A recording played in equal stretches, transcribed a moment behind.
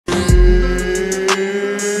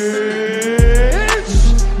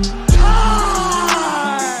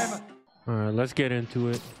let's get into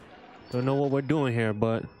it. Don't know what we're doing here,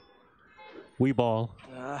 but we ball.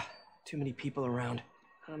 Too many people around.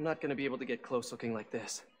 I'm not gonna be able to get close looking like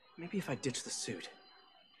this. Maybe if I ditch the suit.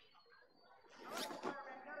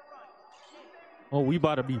 Oh, we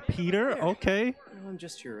about to be Peter? There. Okay. I'm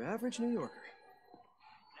just your average New Yorker.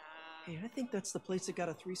 Hey, I think that's the place that got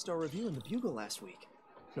a 3-star review in the Bugle last week.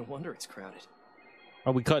 No wonder it's crowded.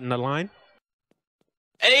 Are we cutting the line?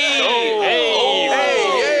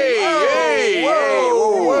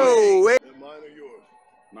 Whoa! Mine or yours?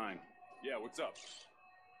 Mine. Yeah, what's up?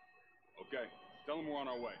 Okay, tell him we're on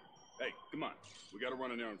our way. Hey, come on. We gotta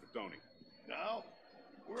run an errand for Tony. Now?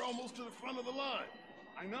 We're almost to the front of the line.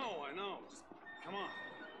 I know. Just come on.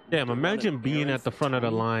 Damn, imagine being at the front of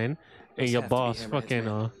the line and your boss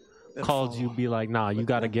fucking calls you, be like, nah, you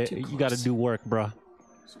gotta do work, bruh.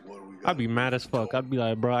 So what do we got? I'd be mad as fuck. I'd be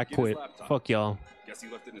like, bro, I quit. Fuck y'all. Guess he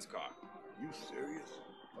left it in his car. You serious?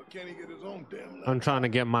 Or can't he get his own damn laptop? I'm trying to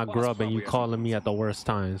get my grub and you calling me at the worst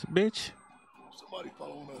times. Bitch. Somebody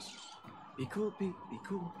following us. Be cool, Pete. Be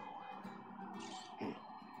cool.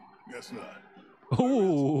 Guess not.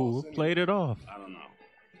 Ooh, played it off. I don't know.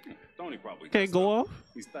 Tony probably Can't go off?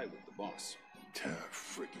 He's tight with the boss.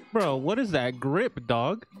 Freaking Bro, what is that grip,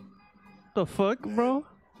 dog? The fuck, bro?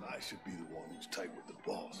 I should be the one who's tight with the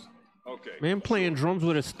boss. Okay. Man playing drums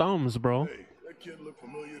with his thumbs, bro. Hey, that kid look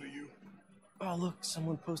familiar to you? Oh, look,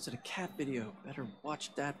 someone posted a cat video. Better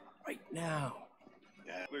watch that right now.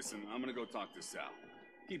 Yeah. Listen, I'm gonna go talk to Sal.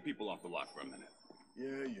 Keep people off the lot for a minute.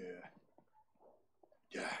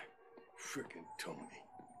 Yeah. Freaking Tony.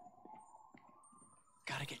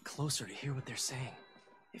 Gotta get closer to hear what they're saying.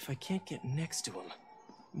 If I can't get next to them,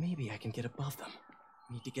 maybe I can get above them.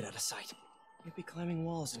 Need to get out of sight. Can't be climbing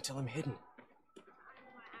walls until I'm hidden.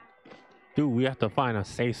 Dude, we have to find a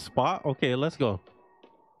safe spot? Okay, let's go.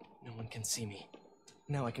 No one can see me.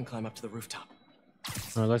 Now I can climb up to the rooftop.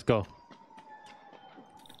 All right, let's go.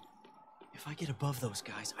 If I get above those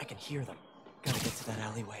guys, I can hear them. Gotta get to that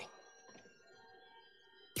alleyway.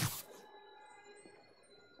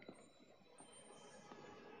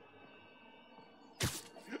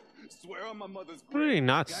 Swear on my mother's How did he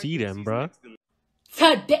not see them, bro?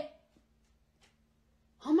 God damn.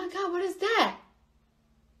 Oh my god, what is that?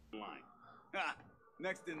 Ha!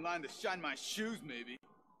 Next in line to shine my shoes, maybe.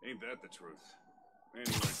 Ain't that the truth?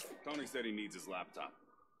 Anyway, Tony said he needs his laptop.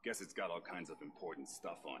 Guess it's got all kinds of important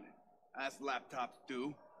stuff on it. As laptops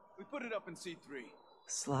do. We put it up in C3.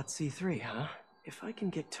 Slot C3, huh? If I can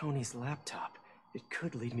get Tony's laptop, it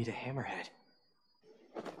could lead me to Hammerhead.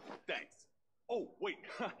 Thanks. Oh, wait.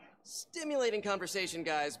 Stimulating conversation,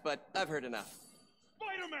 guys, but I've heard enough.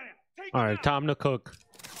 Spider-Man! Take All right, time to cook.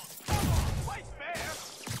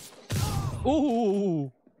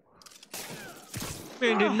 Ooh.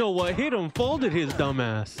 Man didn't know what hit him, folded his dumb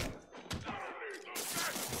ass.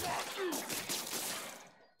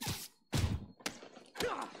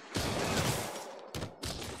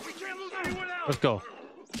 Let's go.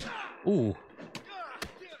 Ooh.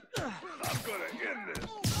 I'm gonna end this.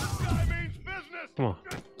 This guy means business. Come on.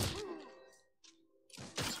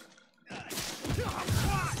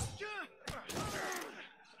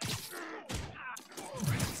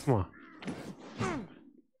 Come on.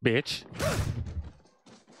 Bitch.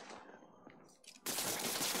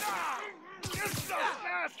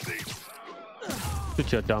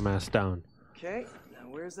 Put your dumb ass down. Okay, now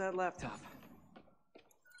where's that laptop?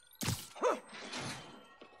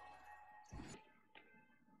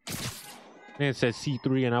 Man, it said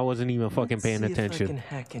C3 and I wasn't even fucking paying attention. I can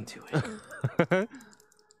hack into it.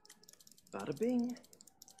 Bada bing.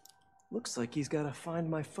 Looks like he's got a Find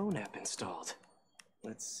My Phone app installed.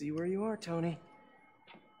 Let's see where you are, Tony.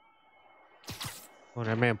 Oh,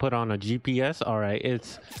 that man put on a GPS? All right,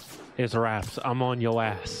 it's raps. I'm on your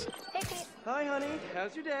ass. Hey, Pete. Hi, honey.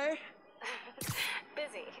 How's your day?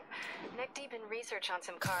 Busy. Neck deep in research on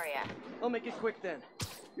Simcaria. I'll make it quick then.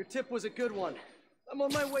 Your tip was a good one. I'm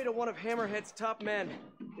on my way to one of Hammerhead's top men.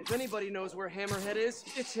 If anybody knows where Hammerhead is,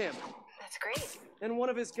 it's him. That's great. And one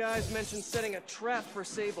of his guys mentioned setting a trap for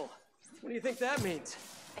Sable. What do you think that means?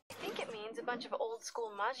 I think it means a bunch of old school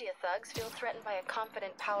Magia thugs feel threatened by a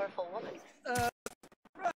confident, powerful woman.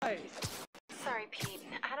 Right. Sorry, Pete.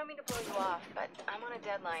 I don't mean to blow you off, but I'm on a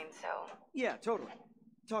deadline, so... Yeah, totally.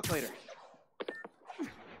 Talk later.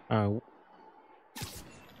 Where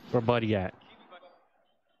Buddy at?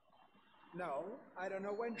 No, I don't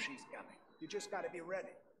know when she's coming. You just gotta be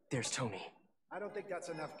ready. There's Tony. I don't think that's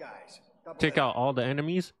enough, guys. Take out all the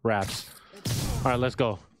enemies? Raps. All right, let's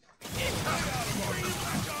go.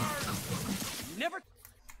 Never.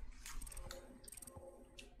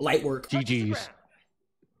 Light work. GG's.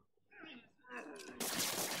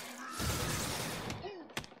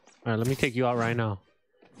 All right, let me take you out right now.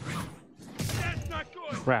 That's not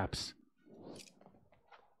good. Raps.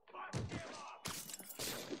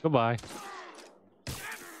 Goodbye.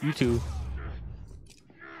 You too.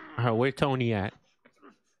 All right, where Tony at?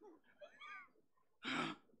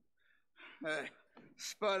 Hey,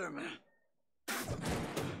 Spider-Man.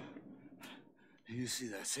 You see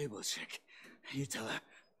that Sable chick? You tell her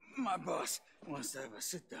my boss wants to have a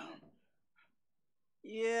sit down.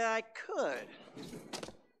 Yeah, I could.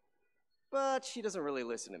 But she doesn't really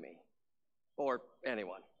listen to me. Or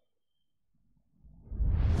anyone.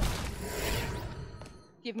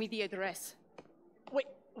 Give me the address. Wait,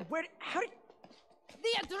 where? How did?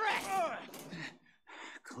 The address!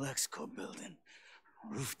 Clexco building.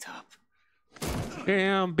 Rooftop.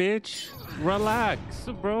 Damn, bitch. Relax,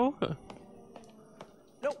 bro.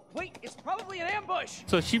 No, wait, it's probably an ambush!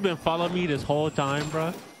 So she been following me this whole time,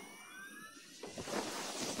 bro.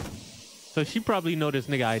 So she probably know this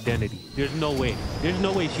nigga identity. There's no way. There's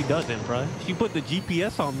no way she doesn't, bro. She put the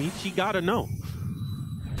GPS on me. She gotta know.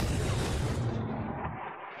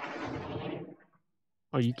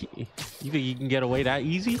 Oh, you think you can get away that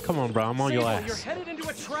easy? Come on, bro. I'm on your ass. You're headed into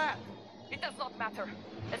a trap. It does not matter,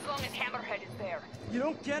 as long as Hammerhead is there. You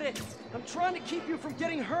don't get it. I'm trying to keep you from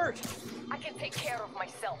getting hurt. I can take care of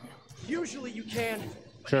myself. Usually you can.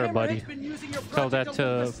 Sure, buddy. Been using your Tell that Project to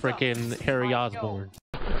Olympus stuff. frickin' Harry Osborn.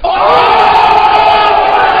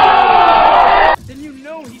 Then you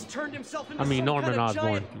know he's turned himself into I mean, some Norman kind of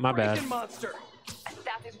Osborn. giant My bad. freaking monster. And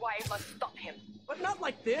that is why I must stop him. But not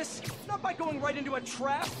like this. Not by going right into a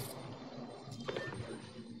trap.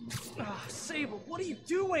 Ah, Sable, what are you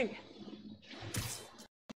doing?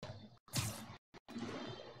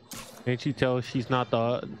 Can't you tell she's not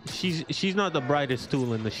the she's not the brightest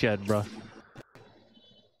tool in the shed, bro?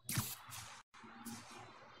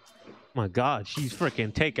 My God, she's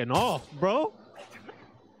freaking taking off, bro.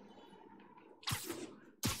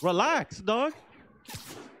 Relax, dog.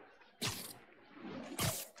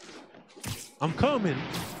 I'm coming.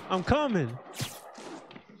 I'm coming.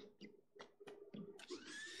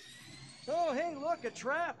 Oh, hey, look, a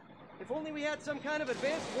trap. If only we had some kind of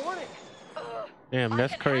advanced warning. Damn,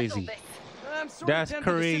 that's crazy. I'm sort That's of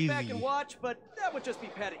tempted to sit back crazy. and watch, but that would just be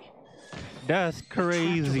petty. That's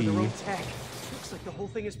crazy. Their own tech. Looks like the whole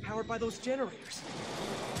thing is powered by those generators.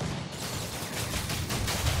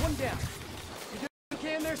 One down. You doing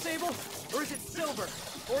okay in there, Sable? Or is it silver?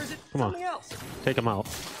 Or is it something else? Take him out.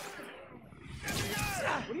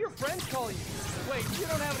 What do your friends call you? Wait, you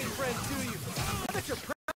don't have any friends, do you? I bet you're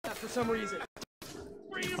proud of that for some reason.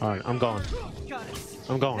 All right, I'm gone. Got it.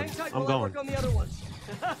 I'm going. Hang tight I'm while I going. work on the other ones.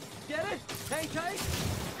 Get it? Hang tight?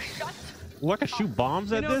 Shut. What, I can shoot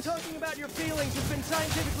bombs at this? Talking about your feelings has been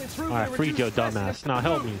scientifically proven. All right, to freak your reduce stress and dumbass. Now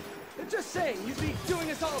help me. Just saying, you'd be doing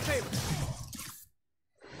us all a favor.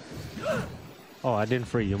 Oh, I didn't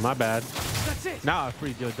free you. My bad. That's it. Now I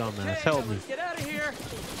freed your dumbass. Okay, Help me. let's get out of here.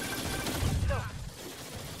 No.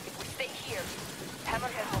 If we stay here,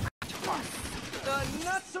 Hammerhead will come to us.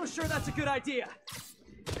 Not so sure that's a good idea.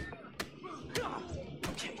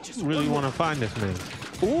 Okay, just Really want to find this man.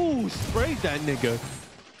 Ooh, sprayed that nigga.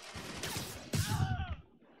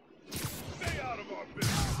 Stay out of our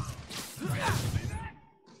business.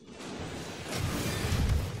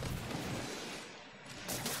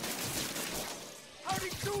 How'd he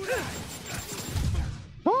do that?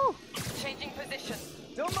 Woo. Changing position.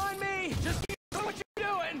 Don't mind me. Just keep doing what you're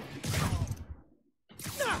doing.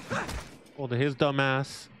 Hold his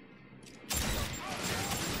dumbass.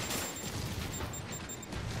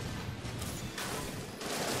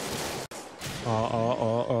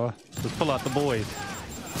 Let's pull out the boys.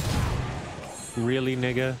 Really,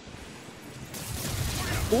 nigga?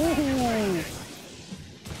 Ooh.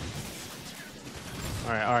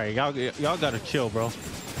 All right. Y'all gotta chill, bro.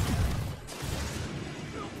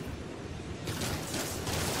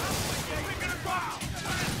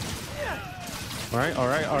 All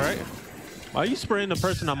right. Why are you spraying the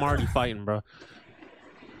person I'm already fighting, bro?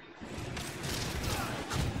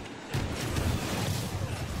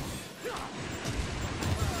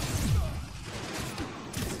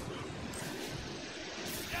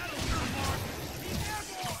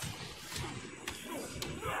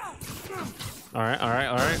 All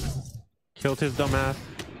right. Killed his dumb ass.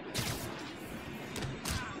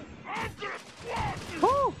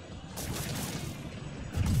 Woo!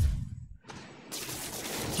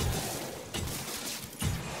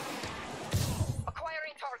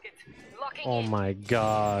 Acquiring target. Locking Oh in. my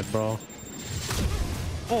God, bro.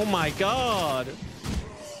 Oh my God.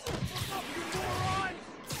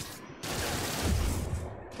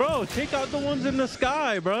 Bro, take out the ones in the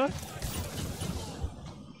sky, bro.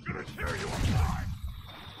 Gonna tear you apart.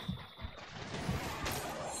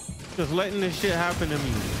 Just letting this shit happen to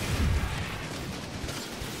me.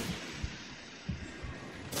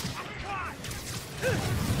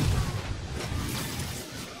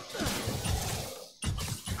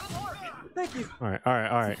 Thank you. All right, all right,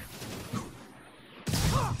 all right.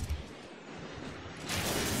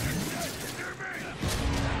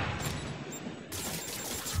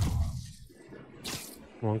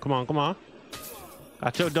 Come on, come on, come on.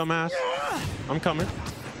 Got your dumb ass. I'm coming.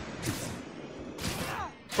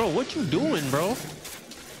 Bro, what you doing, bro?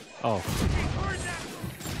 Oh.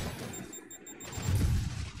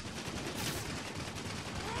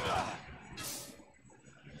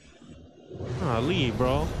 Ah, leave,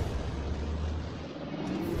 bro.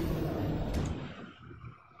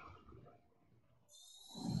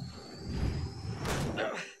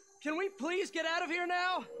 Can we please get out of here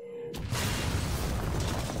now?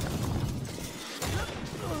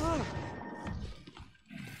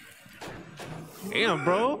 Damn,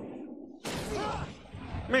 bro.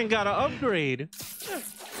 Man got an upgrade.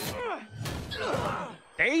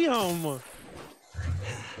 Damn.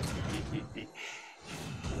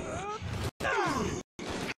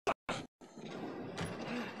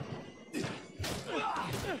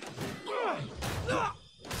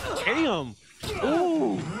 Damn.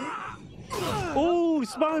 Ooh. Ooh,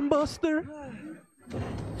 spine buster.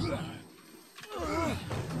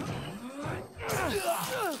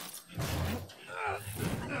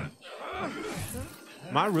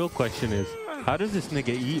 My real question is, how does this nigga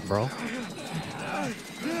eat, bro?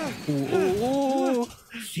 Ooh, ooh, ooh.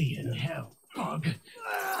 See you in hell, bug.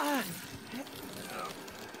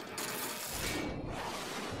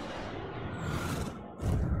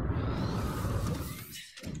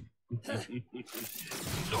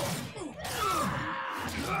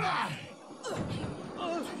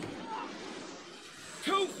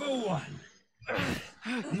 Two for one.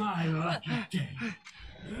 My lucky day.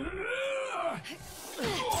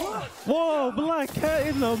 Whoa, Black Cat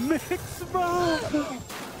in the mix, bro.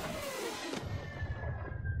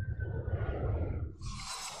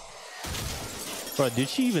 Bro, did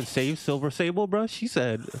she even save Silver Sable, bro? She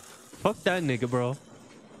said, fuck that nigga, bro.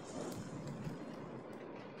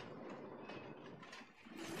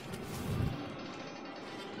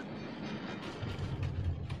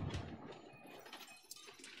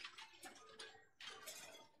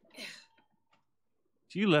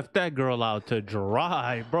 You left that girl out to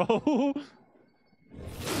dry, bro.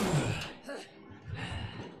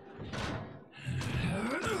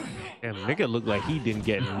 Damn, nigga looked like he didn't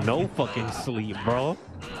get no fucking sleep, bro.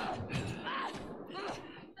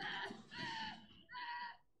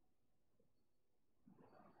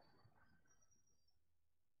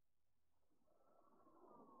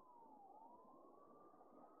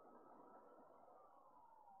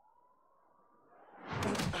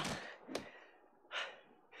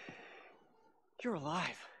 You're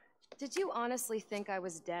alive. Did you honestly think I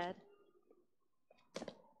was dead?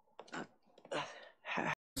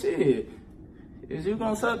 Shit. Is you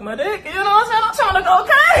gonna suck my dick? You know what I'm saying? I'm trying to go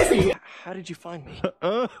crazy. How did you find me?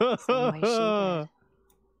 Same way she did.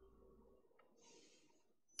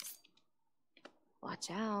 Watch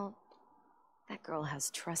out. That girl has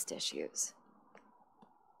trust issues.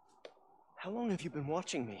 How long have you been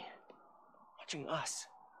watching me? Watching us?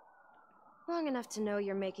 Long enough to know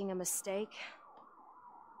you're making a mistake.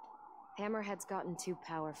 Hammerhead's gotten too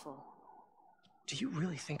powerful. Do you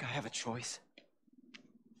really think I have a choice?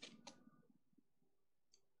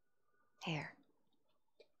 Here.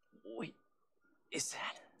 Wait, is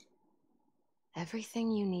that?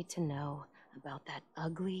 Everything you need to know about that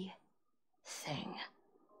ugly thing.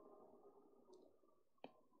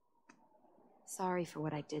 Sorry for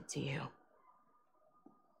what I did to you.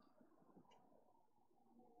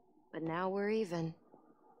 But now we're even.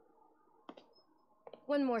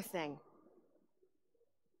 One more thing.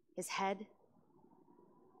 His head,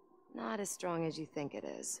 not as strong as you think it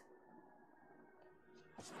is.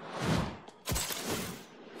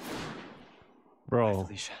 Bro,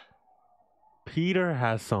 Peter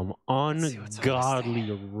has some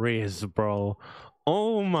ungodly RIZZ, bro.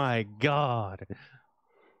 Oh my god.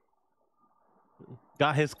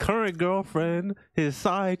 Got his current girlfriend, his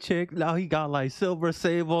side chick. Now he got like Silver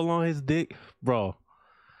Sable on his dick. Bro.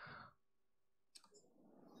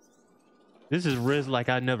 This is RIZZ like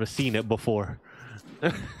I've never seen it before.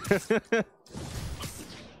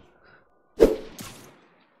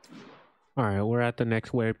 Alright, we're at the next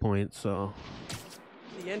waypoint, so.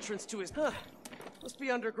 The entrance to his... must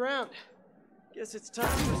be underground. Guess it's time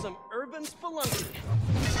for some urban spelunking.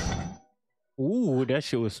 Ooh, that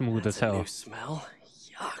shit was smooth as hell. New smell.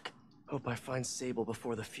 Yuck. Hope I find Sable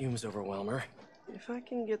before the fumes overwhelm her. If I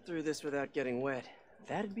can get through this without getting wet,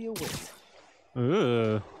 That'd be a win.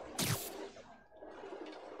 Ugh.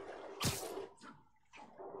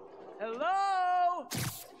 Hello?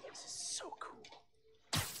 This is so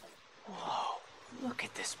cool. Whoa, look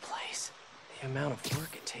at this place. The amount of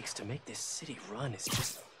work it takes to make this city run is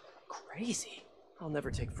just crazy. I'll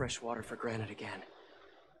never take fresh water for granted again.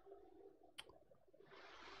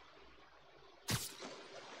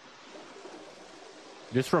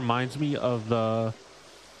 This reminds me of the...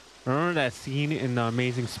 Remember that scene in The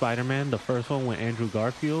Amazing Spider-Man, the first one with Andrew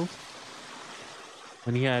Garfield?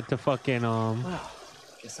 When he had to fucking, Well,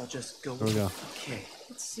 guess I'll just go. There we go. Okay,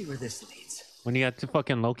 let's see where this leads. When he had to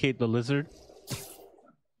fucking locate the lizard.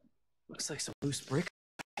 Looks like some loose brick.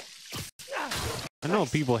 I know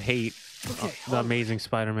people hate The Amazing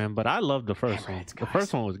Spider-Man, but I love the first one. The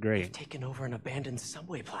first one was great. They've taken over an abandoned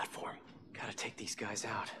subway platform. Gotta take these guys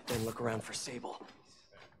out, then look around for Sable.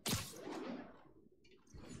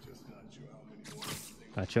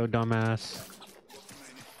 Got your dumbass.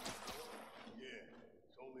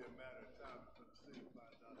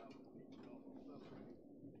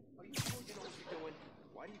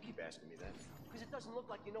 Why do you keep asking me that? Because it doesn't look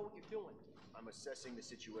like you know what you're doing. I'm assessing the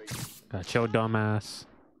situation. Got your dumbass.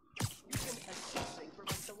 You've been assessing for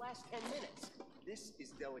like the last 10 minutes. This is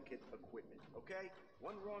delicate equipment, okay?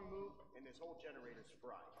 One wrong move and this whole generator's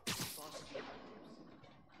fried. Boss,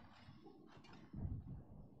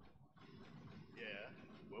 Yeah,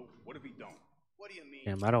 well, what if he don't? What do you mean?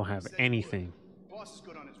 Damn, I don't have anything. Boss is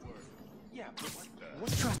good on his word. yeah, but what the?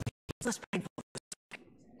 What's trust? Less painful.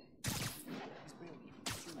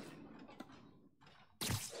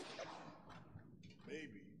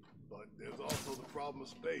 Maybe, but there's also the problem of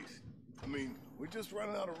space. I mean, we're just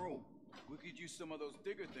running out of room. We could use some of those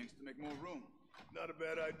digger things to make more room. Not a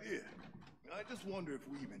bad idea. I just wonder if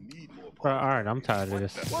we even need more All right, I'm tired of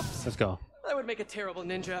this. Whoops. Let's go. That would make a terrible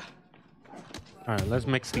ninja. All right, let's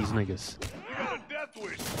mix these niggas. We got a death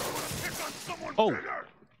wish. Pick on someone Oh. bigger.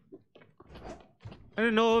 I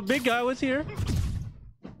didn't know a big guy was here.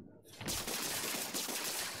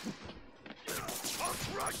 I'll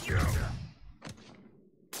crush you.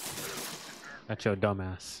 That's your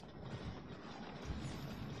dumbass.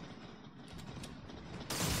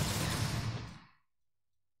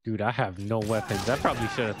 Dude, I have no weapons. I probably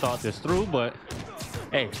should have thought this through, but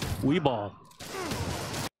hey, we ball.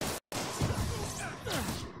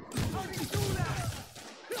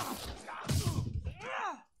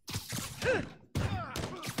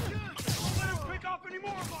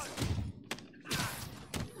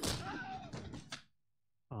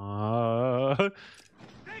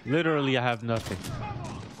 Literally, I have nothing.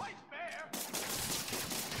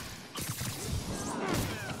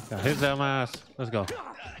 Got his dumb ass. Let's go.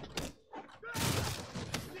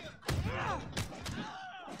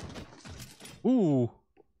 Ooh.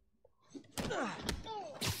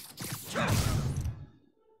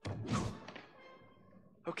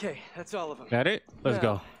 Okay, that's all of them. Got it? Let's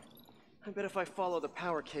Now, go. I bet if I follow the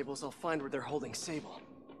power cables, I'll find where they're holding Sable.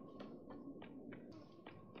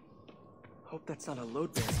 Hope that's not a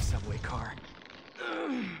load-bearing subway car.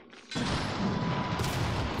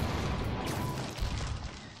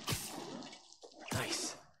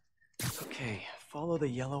 Nice. Okay, follow the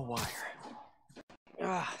yellow wire.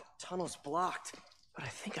 Ah, tunnel's blocked, but I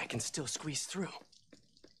think I can still squeeze through.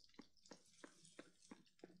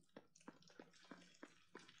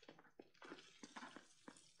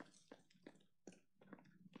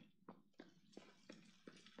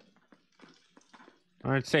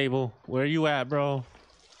 All right, Sable, where you at, bro?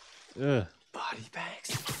 Ugh. Body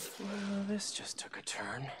bags? Well, this just took a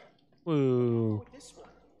turn. Woo.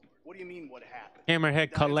 What do you mean, what happened?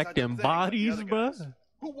 Hammerhead collecting bodies, bro.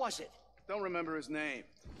 Who was it? Don't remember his name.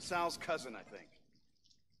 Sal's cousin, I think.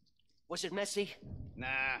 Was it messy? Nah,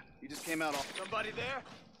 he just came out off. Somebody there?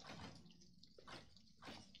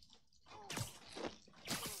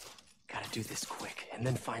 Gotta do this quick, and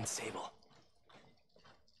then find Sable.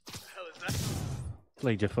 What the hell is that?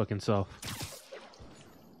 Played your fucking self.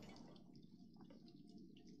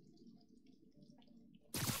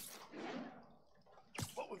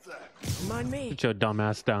 What was that? Mind me. Put your dumb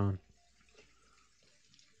ass down.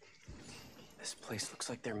 This place looks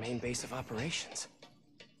like their main base of operations.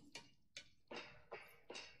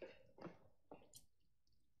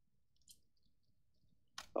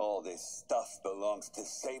 All this stuff belongs to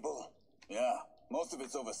Sable? Yeah, most of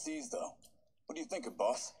it's overseas, though. What do you think,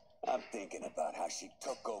 boss? I'm thinking about how she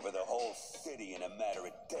took over the whole city in a matter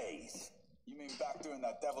of days. You mean back during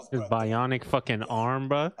that devil's His bionic fucking arm,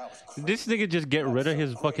 bruh. Did this nigga just get rid of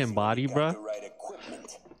his fucking body, bruh?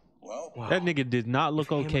 Wow. That nigga did not look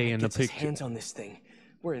If okay Hammerhead in the gets his picture. hands on this thing,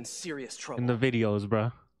 we're in serious trouble. In the videos,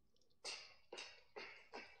 bruh.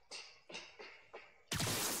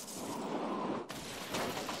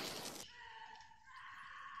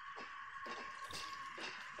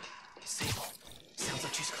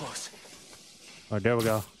 Oh, there we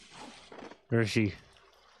go. Where is she?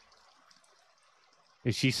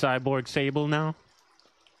 Is she Cyborg Sable now?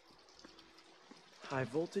 High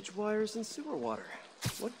voltage wires and sewer water.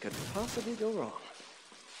 What could possibly go wrong?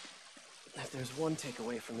 If there's one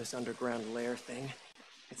takeaway from this underground lair thing,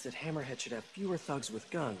 it's that Hammerhead should have fewer thugs with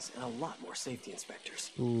guns and a lot more safety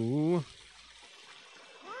inspectors. Ooh.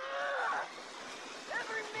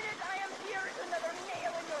 Every minute I am here is another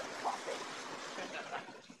nail in your coffin.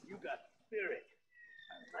 You got spirit.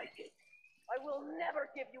 I like it. I will never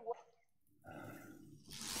give you what.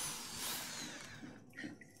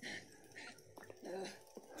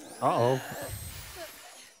 Uh-oh.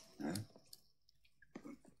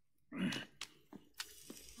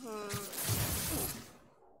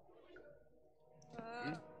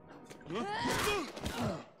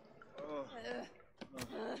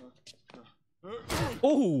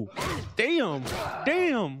 Oh, damn.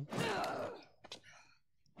 Damn.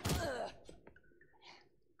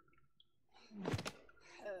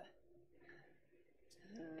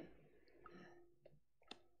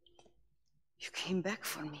 You came back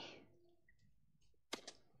for me.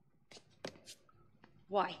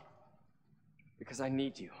 Why? Because I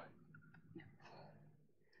need you.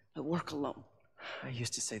 I work alone. I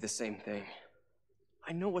used to say the same thing.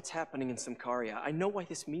 I know what's happening in Symkaria. I know why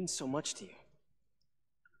this means so much to you.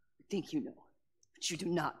 You think you know, but you do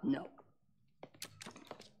not know.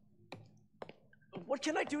 What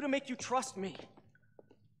can I do to make you trust me?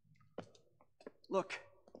 Look,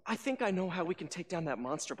 I think I know how we can take down that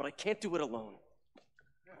monster, but I can't do it alone.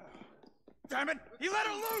 Damn it! He let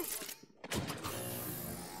her loose!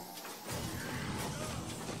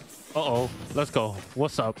 Uh-oh. Let's go.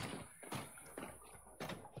 What's up?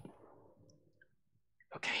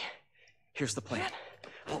 Okay, here's the plan.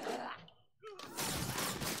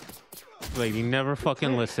 Lady, never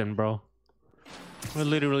fucking listen, bro. We're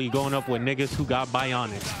literally going up with niggas who got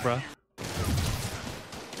bionics, bro.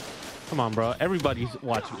 Come on, bro. Everybody's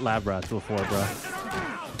watched Lab Rats before, bro.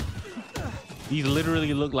 These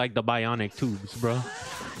literally look like the bionic tubes, bro.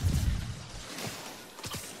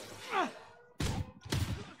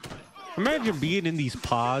 Imagine being in these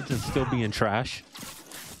pods and still being trash.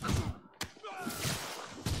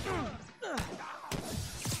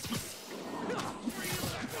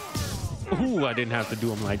 Ooh, I didn't have to do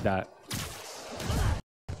them like that.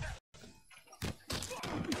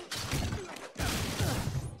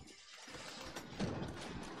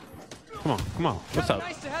 Come on, come on. What's up?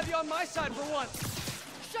 Nice to have you on my side for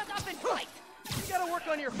once. Shut up and fight. You gotta work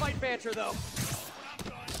on your fight banter, though.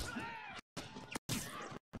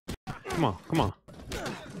 Come on, come on.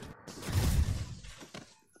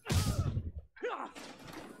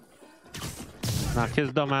 Knock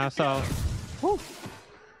his dumb ass out. Woo.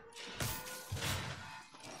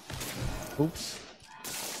 Oops.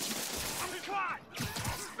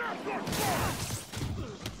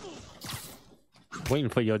 Waiting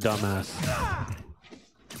for your dumb ass.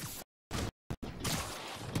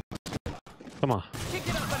 Come on.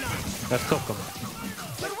 Let's cook them.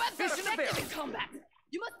 Your webs are effective in combat.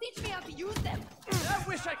 You must teach me how to use them. I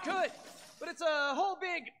wish I could, but it's a whole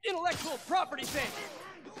big intellectual property thing.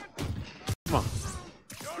 Come on.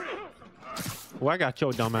 Oh, I got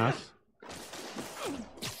your dumb ass.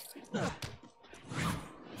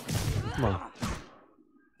 Come on.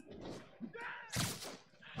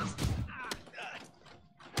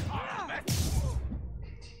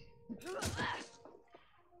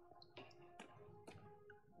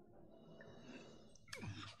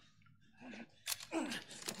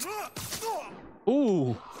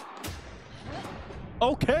 Ooh.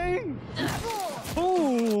 Okay.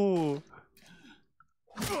 Ooh.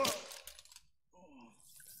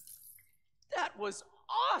 That was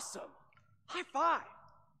awesome. High five.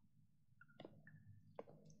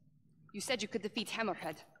 You said you could defeat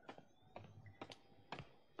Hammerhead.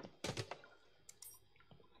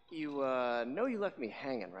 You, know you left me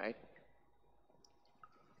hanging, right?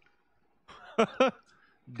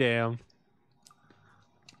 Damn.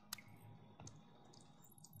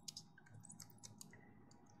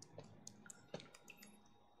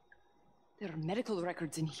 There are medical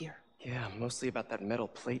records in here. Yeah, mostly about that metal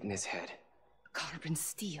plate in his head. Carbon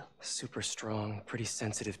steel. Super strong, pretty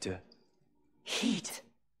sensitive to heat.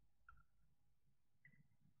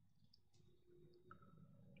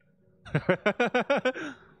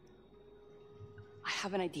 I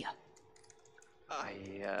have an idea.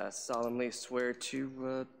 I solemnly swear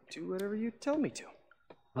to do whatever you tell me to.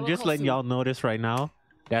 I'm just letting y'all know this right now.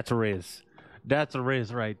 That's RIZZ. That's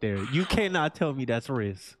RIZZ right there. You cannot tell me that's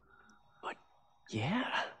RIZZ. But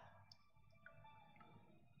yeah.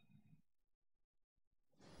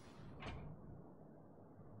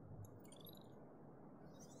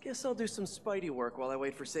 Guess I'll do some Spidey work while I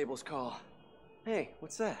wait for Sable's call. Hey,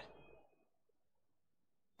 what's that?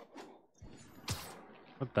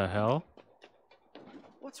 What the hell?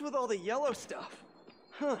 What's with all the yellow stuff?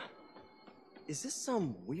 Huh. Is this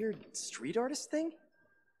some weird street artist thing?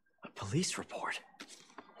 A police report.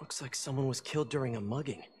 Looks like someone was killed during a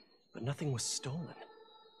mugging, but nothing was stolen.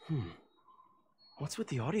 What's with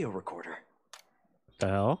the audio recorder? What the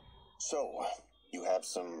hell? So, you have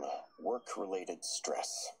some work-related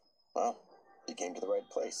stress. Well, you came to the right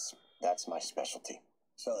place. That's my specialty.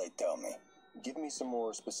 So they tell me. Give me some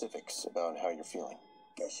more specifics about how you're feeling.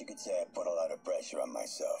 Guess you could say I put a lot of pressure on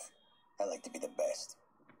myself. I like to be the best.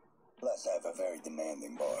 Plus, I have a very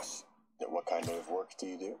demanding boss. What kind of work do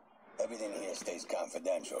you do? Everything here stays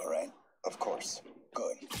confidential, right? Of course.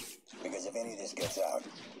 Good. Because if any of this gets out,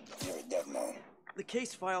 you're a dead man. The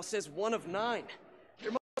case file says 1 of 9.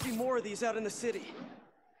 There must be more of these out in the city.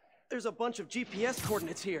 There's a bunch of GPS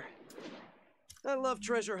coordinates here. I love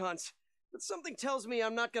treasure hunts, but something tells me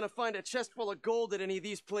I'm not gonna find a chest full of gold at any of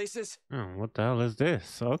these places. Oh, what the hell is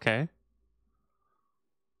this? Okay.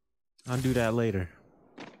 I'll do that later.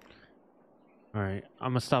 Alright,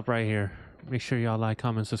 I'm gonna stop right here. Make sure y'all like,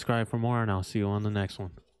 comment, subscribe for more, and I'll see you on the next one.